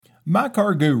My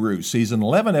Car Guru, Season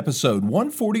 11, Episode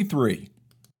 143.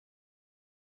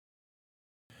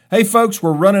 Hey folks,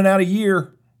 we're running out of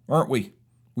year, aren't we?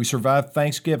 We survived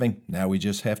Thanksgiving. Now we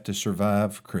just have to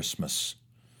survive Christmas.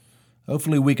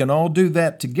 Hopefully we can all do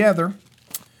that together.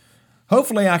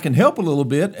 Hopefully I can help a little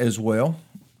bit as well,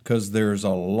 because there's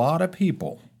a lot of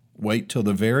people wait till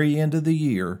the very end of the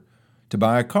year to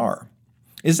buy a car.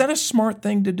 Is that a smart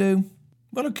thing to do?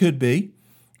 Well, it could be.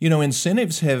 You know,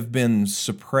 incentives have been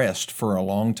suppressed for a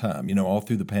long time. You know, all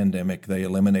through the pandemic, they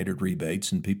eliminated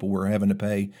rebates and people were having to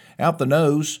pay out the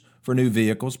nose for new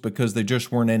vehicles because there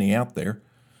just weren't any out there.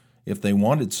 If they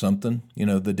wanted something, you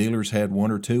know, the dealers had one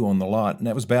or two on the lot, and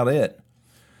that was about it.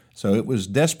 So it was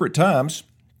desperate times,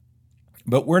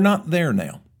 but we're not there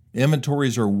now.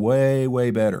 Inventories are way, way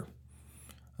better.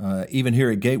 Even here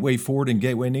at Gateway Ford and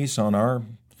Gateway Nissan,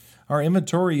 our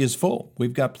inventory is full.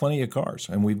 We've got plenty of cars,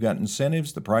 and we've got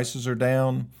incentives. The prices are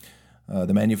down.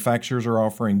 The manufacturers are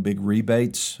offering big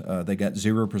rebates. They got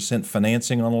 0%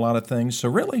 financing on a lot of things. So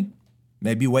really,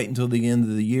 maybe wait until the end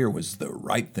of the year was the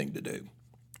right thing to do.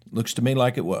 Looks to me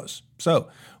like it was. So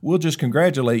we'll just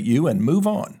congratulate you and move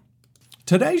on.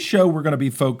 Today's show, we're going to be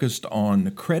focused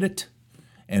on credit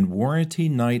and warranty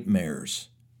nightmares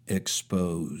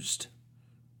exposed.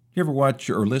 You ever watch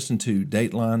or listen to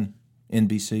Dateline,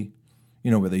 NBC? You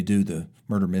know, where they do the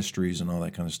murder mysteries and all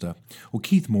that kind of stuff. Well,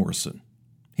 Keith Morrison,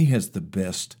 he has the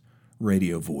best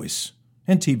radio voice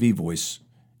and TV voice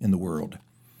in the world.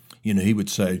 You know, he would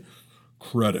say,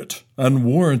 credit and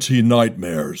warranty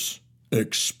nightmares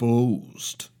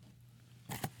exposed.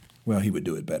 Well, he would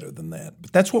do it better than that.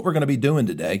 But that's what we're going to be doing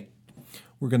today.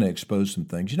 We're going to expose some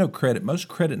things. You know, most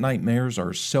credit nightmares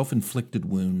are self-inflicted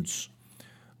wounds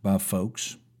by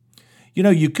folks. You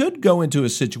know, you could go into a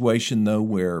situation, though,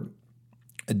 where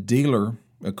a dealer,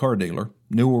 a car dealer,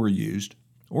 new or used,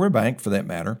 or a bank for that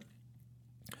matter,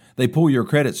 they pull your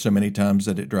credit so many times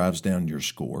that it drives down your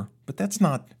score. But that's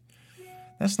not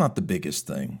the biggest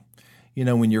thing. You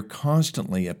know, when you're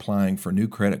constantly applying for new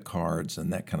credit cards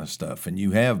and that kind of stuff, and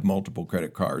you have multiple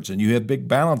credit cards and you have big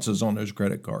balances on those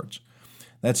credit cards,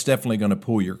 that's definitely going to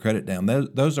pull your credit down.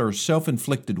 Those are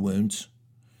self-inflicted wounds.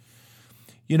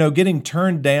 You know, getting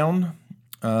turned down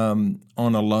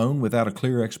on a loan without a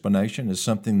clear explanation is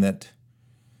something that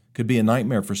could be a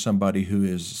nightmare for somebody who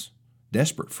is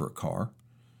desperate for a car.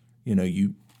 You know,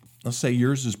 let's say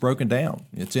yours is broken down.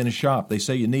 It's in a shop. They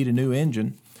say you need a new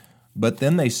engine, but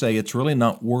then they say it's really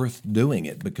not worth doing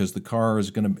it because the car is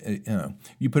going to, you know,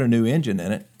 you put a new engine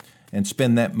in it and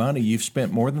spend that money, you've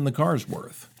spent more than the car's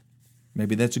worth.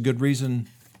 Maybe that's a good reason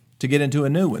to get into a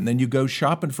new one. Then you go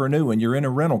shopping for a new one. You're in a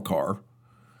rental car.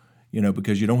 You know,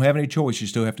 because you don't have any choice, you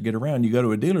still have to get around. You go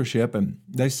to a dealership and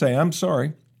they say, I'm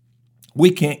sorry,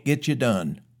 we can't get you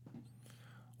done.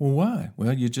 Well, why?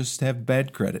 Well, you just have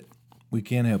bad credit. We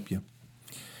can't help you.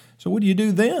 So what do you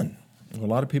do then? Well, a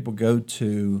lot of people go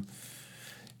to,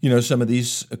 you know, some of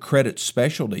these credit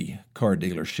specialty car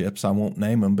dealerships. I won't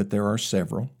name them, but there are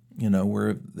several, you know,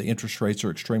 where the interest rates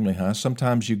are extremely high.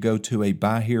 Sometimes you go to a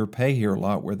buy here, pay here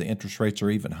lot where the interest rates are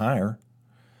even higher.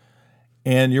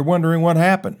 And you're wondering what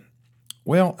happened.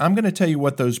 Well, I'm going to tell you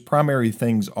what those primary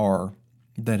things are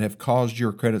that have caused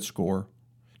your credit score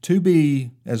to be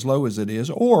as low as it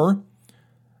is, or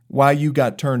why you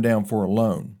got turned down for a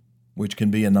loan, which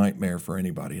can be a nightmare for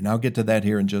anybody. And I'll get to that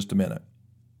here in just a minute.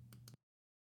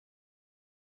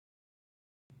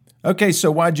 Okay, so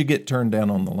why'd you get turned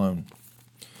down on the loan?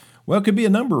 Well, it could be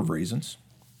a number of reasons.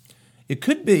 It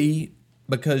could be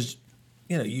because,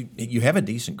 you know, you have a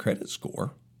decent credit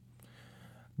score,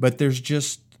 but there's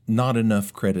just not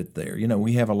enough credit there. You know,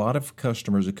 we have a lot of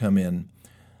customers who come in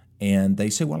and they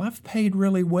say, well, I've paid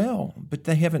really well, but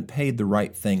they haven't paid the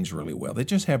right things really well. They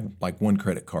just have like one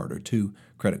credit card or two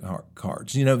credit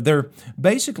cards. You know, they're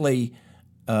basically,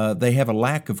 they have a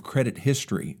lack of credit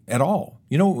history at all.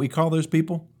 You know what we call those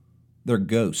people? They're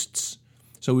ghosts.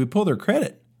 So we pull their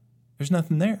credit. There's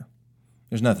nothing there.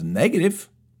 There's nothing negative,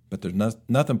 but there's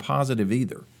nothing positive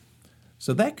either.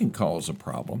 So that can cause a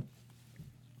problem.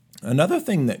 Another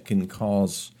thing that can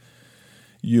cause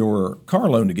your car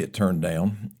loan to get turned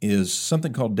down is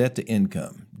something called debt to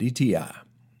income, DTI.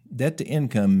 Debt to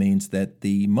income means that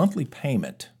the monthly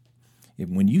payment,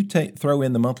 when you throw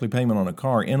in the monthly payment on a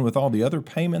car in with all the other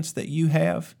payments that you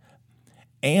have,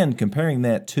 and comparing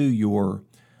that to your,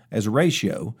 as a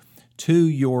ratio, to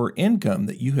your income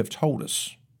that you have told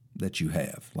us that you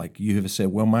have. Like you have said,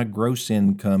 well, my gross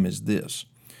income is this.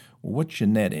 Well, what's your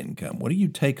net income? What do you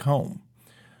take home?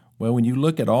 Well, when you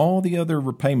look at all the other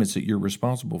repayments that you're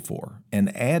responsible for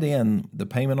and add in the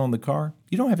payment on the car,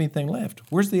 you don't have anything left.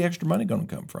 Where's the extra money going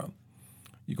to come from?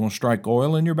 You going to strike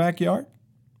oil in your backyard?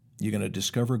 You going to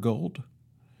discover gold?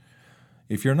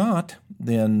 If you're not,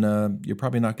 then you're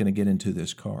probably not going to get into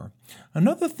this car.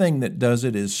 Another thing that does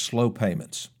it is slow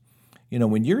payments.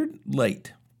 When you're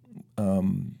late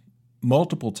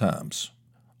multiple times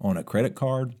on a credit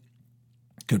card,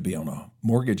 could be on a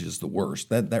mortgage is the worst.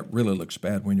 That really looks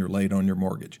bad when you're late on your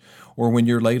mortgage, or when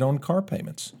you're late on car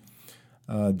payments.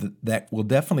 That will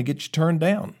definitely get you turned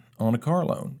down on a car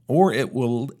loan, or it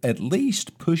will at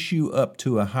least push you up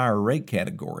to a higher rate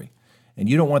category. And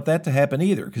you don't want that to happen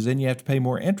either, because then you have to pay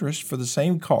more interest for the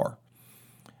same car.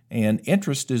 And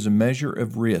interest is a measure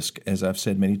of risk, as I've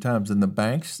said many times. And the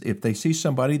banks, if they see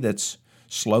somebody that's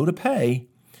slow to pay,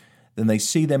 then they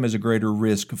see them as a greater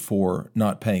risk for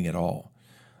not paying at all.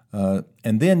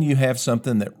 And then you have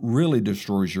something that really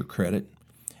destroys your credit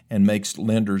and makes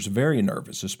lenders very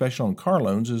nervous, especially on car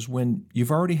loans, is when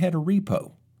you've already had a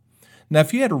repo. Now,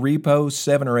 if you had a repo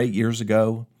 7 or 8 years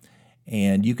ago,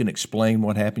 and you can explain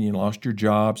what happened, you lost your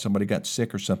job, somebody got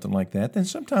sick or something like that, then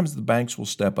sometimes the banks will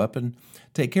step up and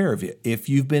take care of you if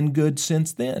you've been good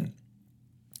since then.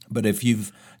 But if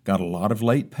you've got a lot of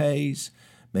late pays,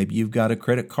 maybe you've got a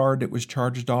credit card that was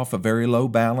charged off a very low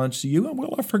balance,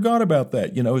 I forgot about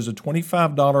that. It was a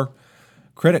 $25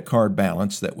 credit card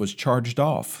balance that was charged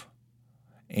off.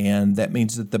 And that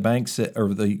means that the bank said,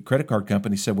 or the credit card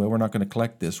company said, well, we're not going to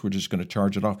collect this, we're just going to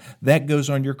charge it off. That goes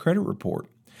on your credit report.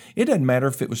 It doesn't matter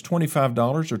if it was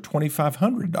 $25 or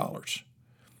 $2,500.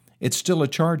 It's still a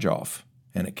charge-off,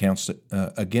 and it counts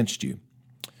against you.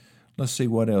 Let's see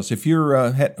what else. If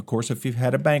if you've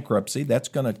had a bankruptcy, that's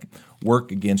going to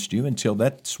work against you until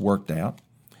that's worked out.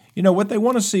 What they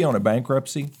want to see on a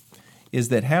bankruptcy is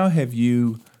that how have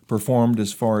you performed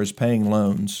as far as paying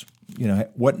loans?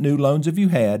 What new loans have you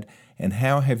had, and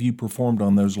how have you performed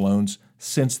on those loans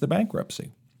since the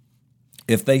bankruptcy?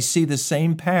 If they see the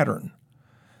same pattern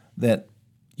that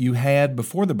you had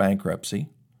before the bankruptcy,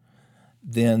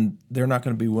 then they're not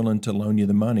going to be willing to loan you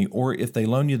the money. Or if they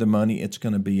loan you the money, it's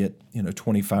going to be at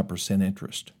 25%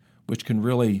 interest, which can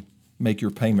really make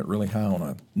your payment really high on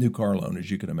a new car loan,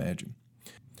 as you can imagine.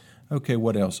 Okay,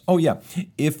 what else? Oh, yeah.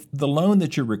 If the loan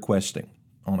that you're requesting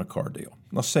on a car deal,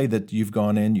 let's say that you've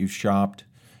gone in, you've shopped,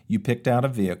 you picked out a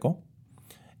vehicle,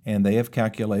 and they have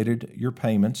calculated your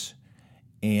payments,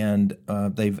 and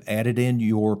they've added in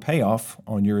your payoff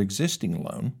on your existing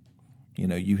loan.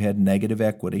 You had negative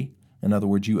equity. In other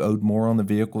words, you owed more on the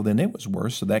vehicle than it was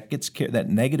worth, so that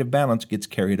negative balance gets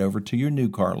carried over to your new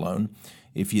car loan.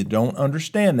 If you don't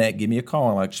understand that, give me a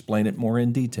call. I'll explain it more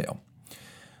in detail.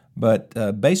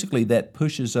 But basically, that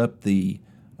pushes up the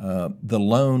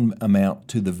loan amount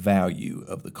to the value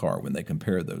of the car when they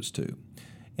compare those two.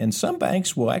 And some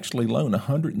banks will actually loan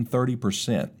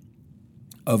 130%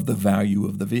 of the value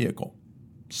of the vehicle.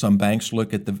 Some banks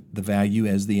look at the value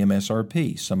as the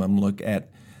MSRP. Some of them look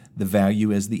at the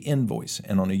value as the invoice.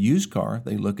 And on a used car,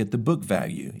 they look at the book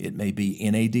value. It may be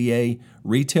NADA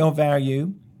retail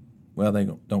value. Well, they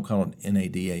don't call it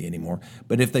NADA anymore.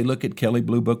 But if they look at Kelley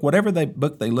Blue Book, whatever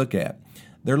book they look at,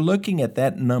 they're looking at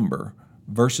that number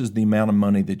versus the amount of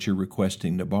money that you're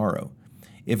requesting to borrow.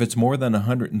 If it's more than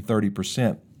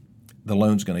 130%, the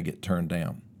loan's going to get turned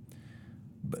down.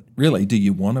 But really, do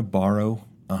you want to borrow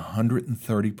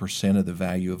 130% of the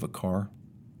value of a car?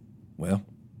 Well,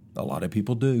 a lot of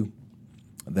people do.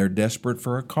 They're desperate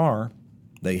for a car.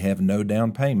 They have no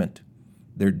down payment.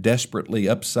 They're desperately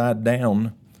upside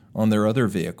down on their other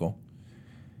vehicle.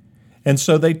 And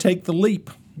so they take the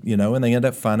leap, and they end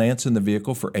up financing the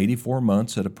vehicle for 84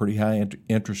 months at a pretty high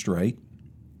interest rate.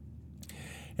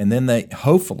 And then they,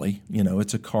 hopefully,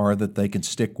 it's a car that they can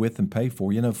stick with and pay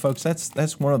for. Folks,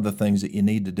 that's one of the things that you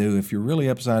need to do if you're really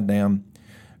upside down.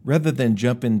 Rather than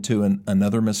jump into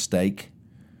another mistake,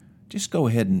 just go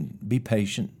ahead and be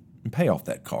patient and pay off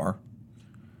that car.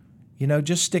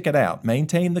 Just stick it out.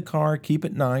 Maintain the car, keep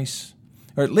it nice,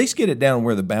 or at least get it down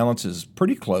where the balance is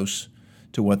pretty close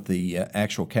to what the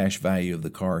actual cash value of the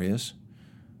car is,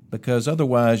 because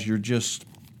otherwise you're just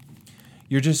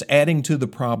adding to the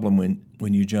problem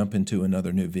when you jump into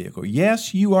another new vehicle.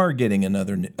 Yes, you are getting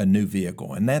a new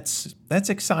vehicle, and that's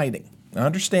exciting. I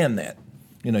understand that.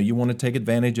 You want to take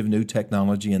advantage of new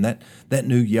technology, and that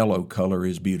new yellow color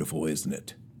is beautiful, isn't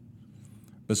it?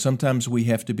 But sometimes we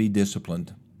have to be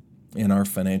disciplined in our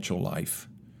financial life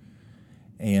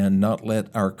and not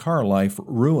let our car life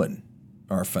ruin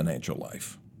our financial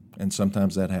life. And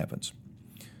sometimes that happens.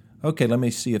 Okay, let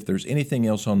me see if there's anything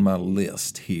else on my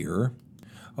list here.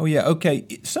 Oh, yeah, okay.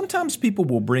 Sometimes people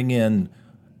will bring in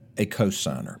a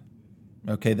cosigner.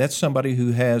 Okay, that's somebody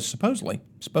who has supposed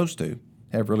to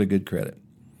have really good credit.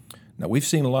 Now, we've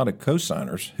seen a lot of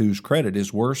cosigners whose credit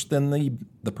is worse than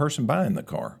the person buying the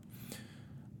car.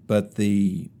 but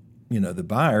the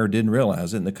buyer didn't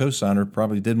realize it, and the cosigner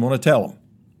probably didn't want to tell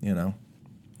them.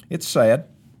 It's sad.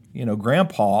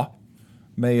 Grandpa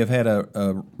may have had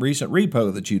a recent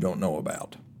repo that you don't know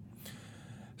about.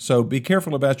 So be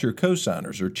careful about your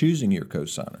cosigners or choosing your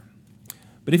cosigner.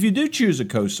 But if you do choose a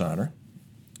cosigner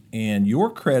and your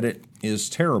credit is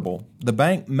terrible, the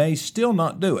bank may still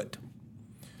not do it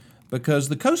because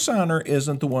the cosigner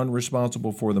isn't the one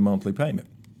responsible for the monthly payment.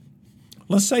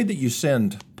 Let's say that you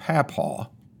send Papaw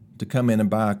to come in and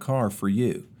buy a car for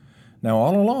you. Now,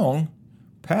 all along,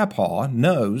 Papaw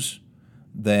knows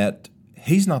that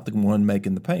he's not the one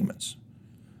making the payments,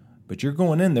 but you're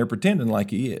going in there pretending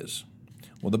like he is.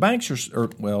 Well,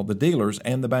 the dealers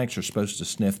and the banks are supposed to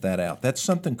sniff that out. That's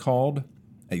something called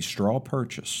a straw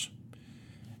purchase,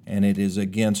 and it is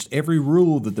against every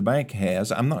rule that the bank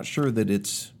has. I'm not sure that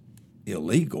it's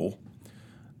illegal,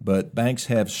 but banks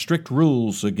have strict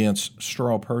rules against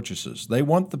straw purchases. They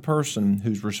want the person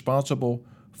who's responsible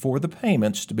for the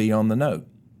payments to be on the note.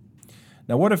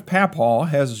 Now, what if Papaw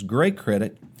has great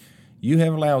credit, you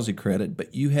have lousy credit,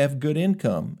 but you have good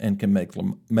income and can make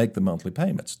the monthly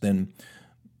payments? Then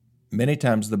many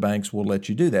times the banks will let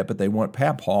you do that, but they want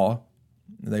Papaw,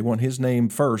 they want his name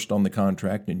first on the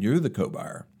contract, and you're the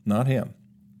co-buyer, not him.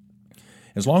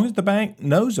 As long as the bank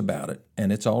knows about it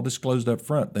and it's all disclosed up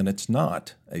front, then it's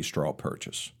not a straw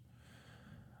purchase.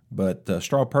 But a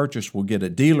straw purchase will get a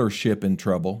dealership in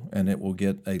trouble, and it will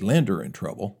get a lender in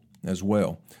trouble as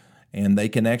well. And they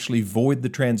can actually void the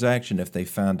transaction if they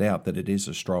find out that it is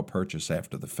a straw purchase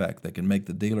after the fact. They can make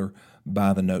the dealer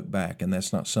buy the note back, and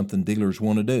that's not something dealers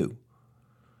want to do.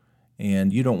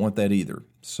 And you don't want that either.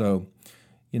 So,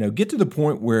 get to the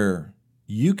point where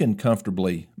you can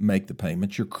comfortably make the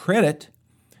payments. Your credit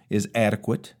is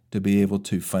adequate to be able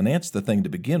to finance the thing to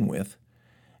begin with,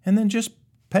 and then just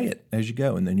pay it as you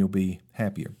go, and then you'll be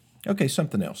happier. Okay,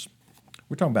 something else.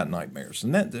 We're talking about nightmares,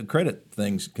 and the credit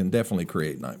things can definitely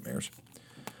create nightmares.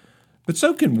 But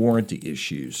so can warranty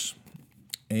issues.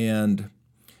 And,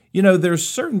 there's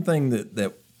certain thing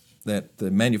that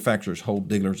the manufacturers hold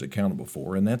dealers accountable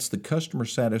for, and that's the customer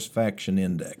satisfaction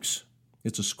index.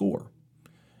 It's a score.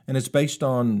 And it's based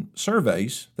on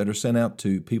surveys that are sent out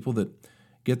to people that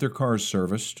get their cars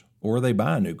serviced or they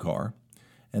buy a new car,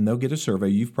 and they'll get a survey.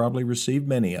 You've probably received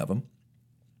many of them.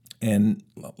 And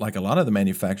like a lot of the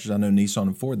manufacturers, I know Nissan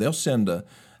and Ford, they'll send a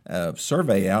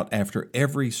survey out after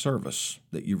every service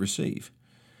that you receive.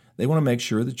 They want to make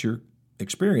sure that your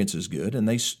experience is good, and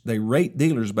they rate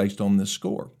dealers based on this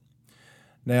score.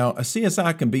 Now, a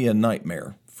CSI can be a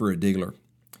nightmare for a dealer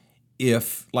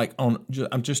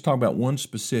I'm just talking about one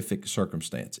specific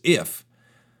circumstance. If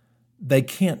they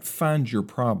can't find your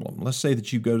problem, let's say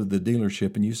that you go to the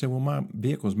dealership and you say, well, my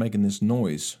vehicle's making this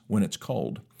noise when it's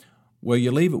cold. Well,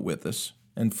 you leave it with us,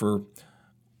 and for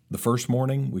the first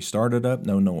morning we start it up,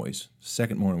 no noise.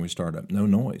 Second morning we start up, no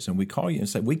noise. And we call you and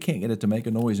say, we can't get it to make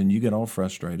a noise, and you get all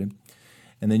frustrated.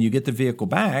 And then you get the vehicle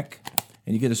back,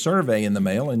 and you get a survey in the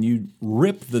mail, and you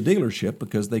rip the dealership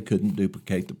because they couldn't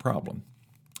duplicate the problem.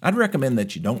 I'd recommend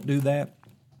that you don't do that,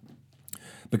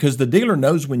 because the dealer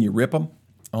knows when you rip them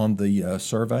on the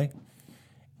survey,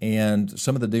 and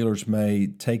some of the dealers may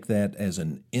take that as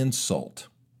an insult.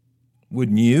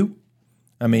 Wouldn't you?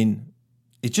 I mean,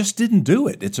 it just didn't do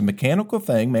it. It's a mechanical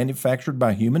thing manufactured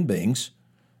by human beings,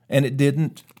 and it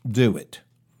didn't do it.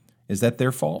 Is that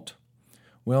their fault?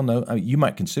 Well, no. You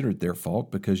might consider it their fault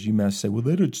because you might say, well,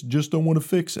 they just don't want to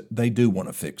fix it. They do want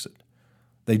to fix it.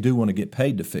 They do want to get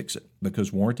paid to fix it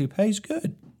because warranty pays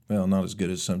good. Well, not as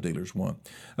good as some dealers want.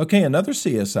 Okay, another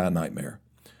CSI nightmare.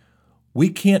 We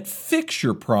can't fix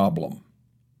your problem.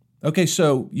 Okay,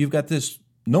 so you've got this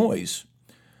noise.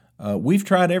 We've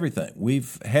tried everything.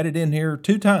 We've had it in here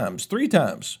 2 times, 3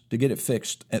 times to get it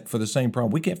fixed for the same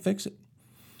problem. We can't fix it.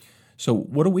 So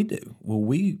what do? Well,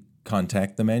 we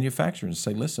contact the manufacturer and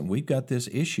say, listen, we've got this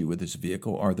issue with this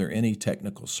vehicle. Are there any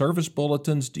technical service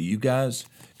bulletins?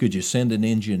 Could you send an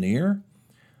engineer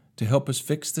to help us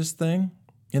fix this thing?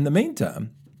 In the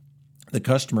meantime, the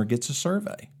customer gets a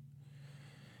survey,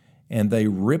 and they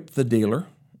rip the dealer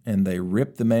and they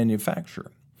rip the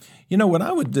manufacturer. What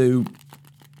I would do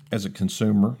as a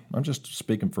consumer, I'm just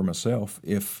speaking for myself,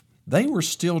 if they were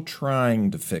still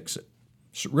trying to fix it,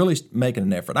 really making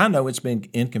an effort. I know it's been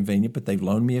inconvenient, but they've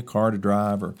loaned me a car to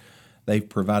drive, or they've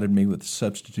provided me with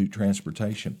substitute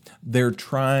transportation. They're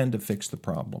trying to fix the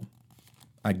problem.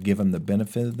 I give them the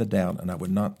benefit of the doubt, and I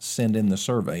would not send in the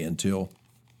survey until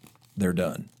they're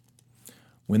done.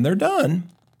 When they're done,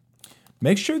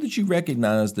 make sure that you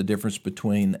recognize the difference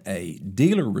between a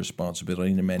dealer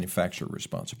responsibility and a manufacturer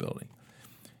responsibility.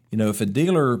 If a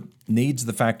dealer needs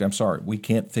the factory, I'm sorry, we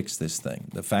can't fix this thing.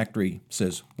 The factory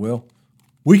says, well,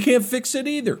 we can't fix it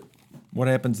either. What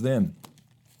happens then?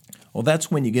 Well,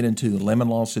 that's when you get into lemon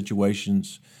law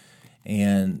situations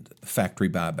and factory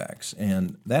buybacks.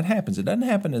 And that happens. It doesn't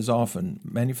happen as often.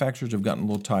 Manufacturers have gotten a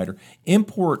little tighter.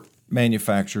 Import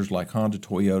manufacturers like Honda,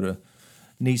 Toyota,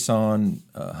 Nissan,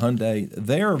 Hyundai,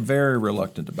 they are very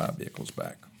reluctant to buy vehicles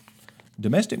back.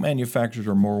 Domestic manufacturers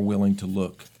are more willing to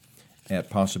look at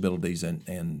possibilities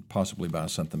and possibly buy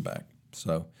something back.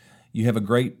 So you have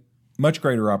a much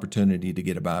greater opportunity to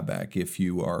get a buyback if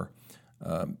you are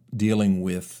dealing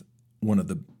with one of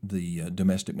the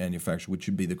domestic manufacturers, which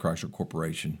would be the Chrysler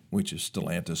Corporation, which is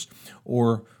Stellantis,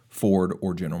 or Ford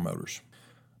or General Motors.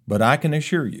 But I can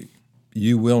assure you,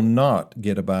 you will not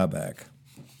get a buyback,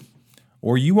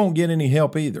 or you won't get any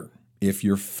help either if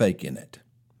you're faking it.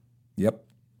 Yep.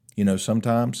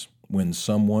 Sometimes when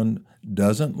someone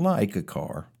doesn't like a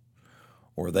car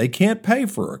or they can't pay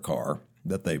for a car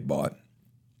that they've bought,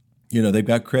 they've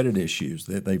got credit issues.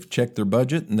 They've checked their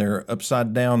budget and they're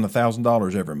upside down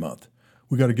 $1,000 every month.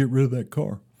 We got to get rid of that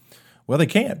car. Well, they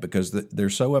can't because they're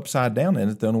so upside down in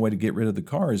it. The only way to get rid of the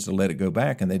car is to let it go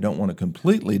back, and they don't want to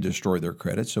completely destroy their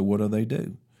credit. So what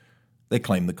do? They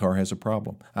claim the car has a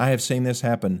problem. I have seen this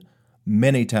happen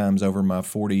many times over my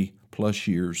 40-plus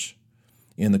years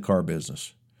in the car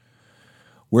business,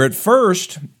 where at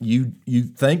first you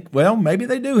think, well, maybe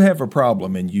they do have a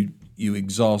problem, and you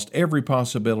exhaust every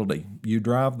possibility. You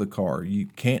drive the car. You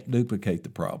can't duplicate the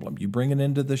problem. You bring it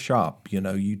into the shop.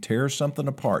 You tear something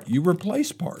apart. You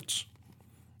replace parts.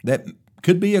 That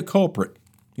could be a culprit,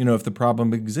 if the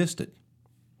problem existed.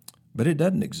 But it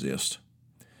doesn't exist.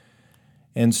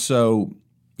 And so,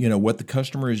 what the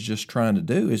customer is just trying to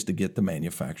do is to get the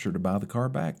manufacturer to buy the car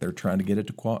back. They're trying to get it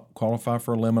to qualify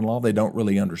for a lemon law. They don't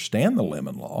really understand the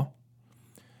lemon law.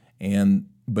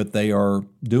 But they are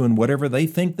doing whatever they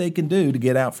think they can do to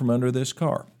get out from under this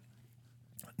car.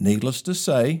 Needless to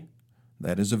say,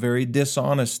 that is a very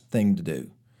dishonest thing to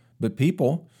do. But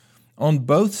people on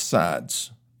both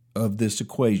sides of this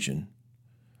equation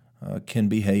can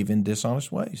behave in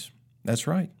dishonest ways. That's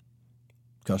right.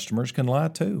 Customers can lie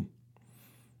too.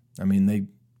 I mean,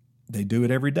 they do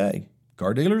it every day.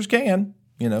 Car dealers can.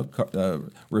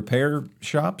 Repair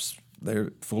shops,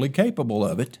 they're fully capable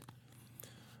of it.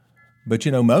 But,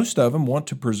 most of them want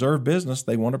to preserve business.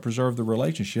 They want to preserve the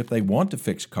relationship. They want to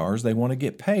fix cars. They want to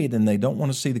get paid, and they don't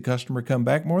want to see the customer come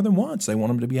back more than once. They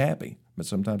want them to be happy, but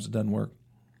sometimes it doesn't work.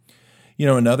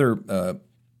 Another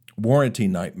warranty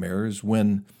nightmare is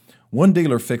when one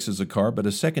dealer fixes a car, but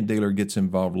a second dealer gets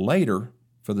involved later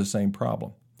for the same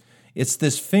problem. It's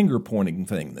this finger-pointing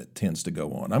thing that tends to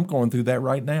go on. I'm going through that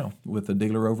right now with a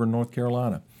dealer over in North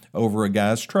Carolina over a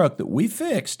guy's truck that we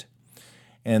fixed.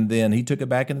 And then he took it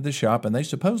back into the shop, and they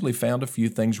supposedly found a few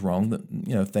things wrong,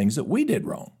 things that we did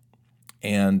wrong.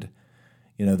 And,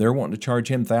 they're wanting to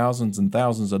charge him thousands and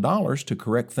thousands of dollars to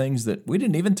correct things that we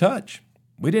didn't even touch.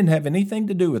 We didn't have anything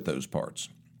to do with those parts.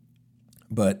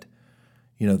 But,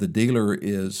 the dealer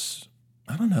is,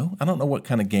 I don't know what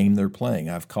kind of game they're playing.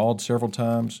 I've called several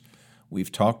times.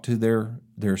 We've talked to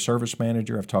their service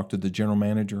manager. I've talked to the general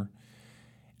manager.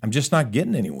 I'm just not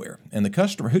getting anywhere. And the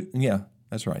customer,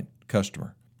 that's right,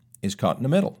 customer is caught in the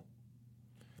middle.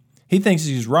 He thinks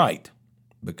he's right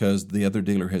because the other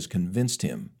dealer has convinced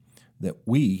him that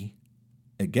we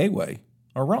at Gateway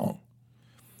are wrong.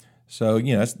 So,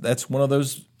 that's one of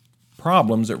those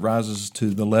problems that rises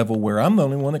to the level where I'm the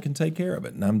only one that can take care of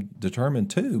it. And I'm determined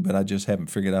to, but I just haven't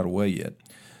figured out a way yet.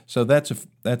 So that's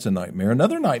a nightmare.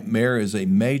 Another nightmare is a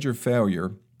major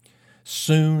failure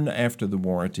soon after the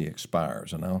warranty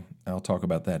expires. And I'll talk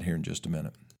about that here in just a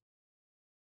minute.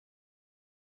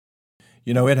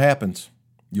 It happens.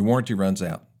 Your warranty runs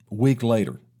out. A week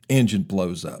later, engine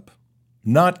blows up.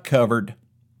 Not covered.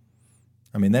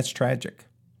 I mean, that's tragic.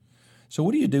 So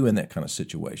what do you do in that kind of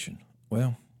situation?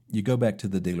 Well, you go back to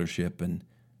the dealership and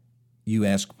you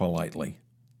ask politely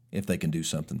if they can do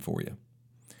something for you.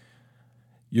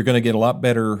 You're going to get a lot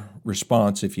better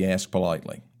response if you ask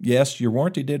politely. Yes, your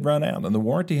warranty did run out, and the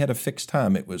warranty had a fixed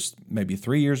time. It was maybe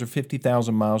 3 years or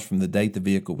 50,000 miles from the date the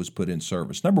vehicle was put in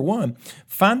service. Number one,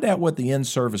 find out what the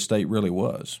in-service date really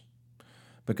was.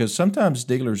 Because sometimes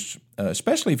dealers,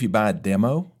 especially if you buy a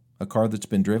demo, a car that's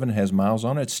been driven, has miles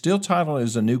on it, it's still titled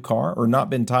as a new car or not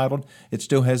been titled. It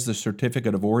still has the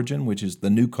certificate of origin, which is the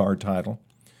new car title.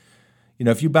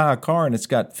 If you buy a car and it's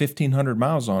got 1,500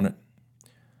 miles on it,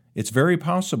 it's very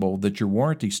possible that your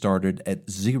warranty started at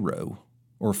 0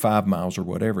 or 5 miles or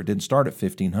whatever. It didn't start at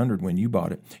 1,500 when you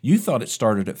bought it. You thought it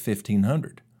started at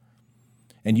 1,500.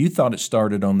 And you thought it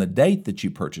started on the date that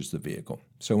you purchased the vehicle.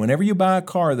 So whenever you buy a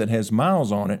car that has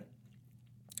miles on it,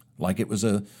 like it was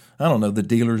the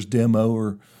dealer's demo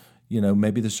or,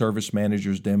 maybe the service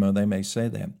manager's demo, they may say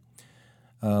that.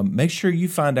 Make sure you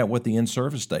find out what the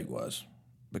in-service date was,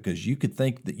 because you could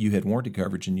think that you had warranty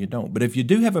coverage and you don't. But if you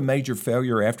do have a major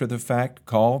failure after the fact,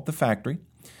 call the factory,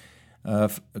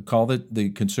 call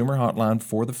the consumer hotline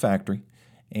for the factory,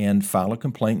 and file a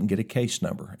complaint and get a case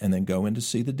number, and then go in to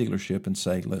see the dealership and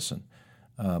say, listen,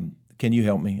 can you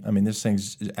help me? I mean, this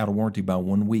thing's out of warranty by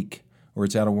 1 week, or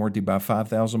it's out of warranty by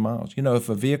 5,000 miles. If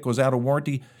a vehicle is out of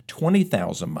warranty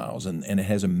 20,000 miles and it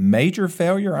has a major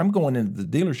failure, I'm going into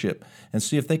the dealership and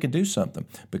see if they can do something,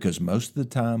 because most of the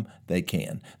time they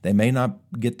can. They may not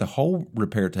get the whole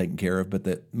repair taken care of, but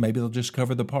that maybe they'll just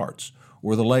cover the parts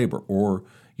or the labor or,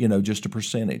 just a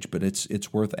percentage, but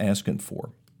it's worth asking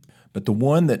for. But the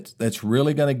one that's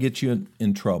really going to get you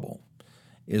in trouble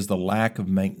is the lack of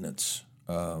maintenance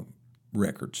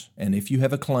records. And if you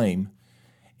have a claim,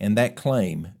 and that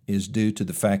claim is due to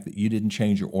the fact that you didn't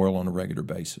change your oil on a regular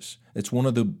basis, it's one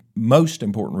of the most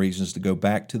important reasons to go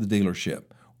back to the dealership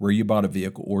where you bought a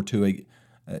vehicle, or to a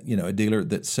dealer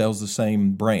that sells the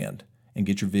same brand, and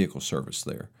get your vehicle serviced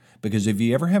there. Because if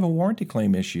you ever have a warranty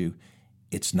claim issue,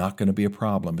 it's not going to be a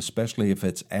problem, especially if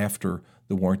it's after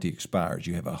the warranty expires.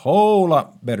 You have a whole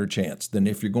lot better chance than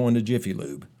if you're going to Jiffy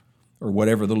Lube or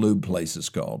whatever the lube place is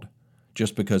called,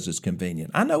 just because it's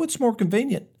convenient. I know it's more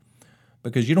convenient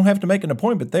because you don't have to make an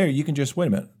appointment there. You can just, wait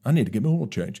a minute, I need to get my oil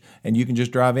changed. And you can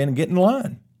just drive in and get in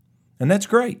line. And that's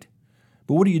great.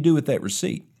 But what do you do with that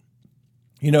receipt?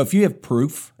 If you have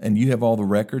proof and you have all the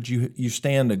records, you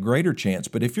stand a greater chance.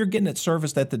 But if you're getting it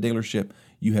serviced at the dealership,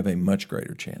 you have a much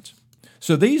greater chance.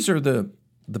 So these are the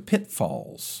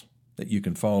pitfalls that you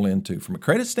can fall into from a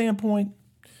credit standpoint,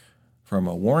 from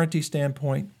a warranty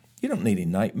standpoint. You don't need any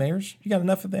nightmares. You got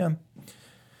enough of them.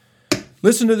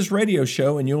 Listen to this radio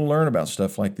show and you'll learn about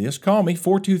stuff like this. Call me,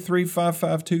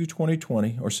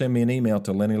 423-552-2020, or send me an email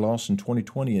to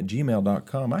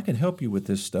lennylawson2020@gmail.com. I can help you with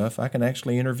this stuff. I can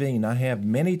actually intervene. I have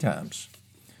many times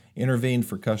intervened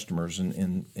for customers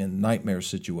in nightmare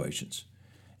situations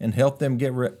and help them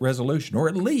get resolution, or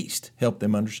at least help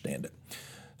them understand it.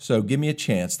 So give me a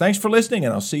chance. Thanks for listening,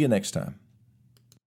 and I'll see you next time.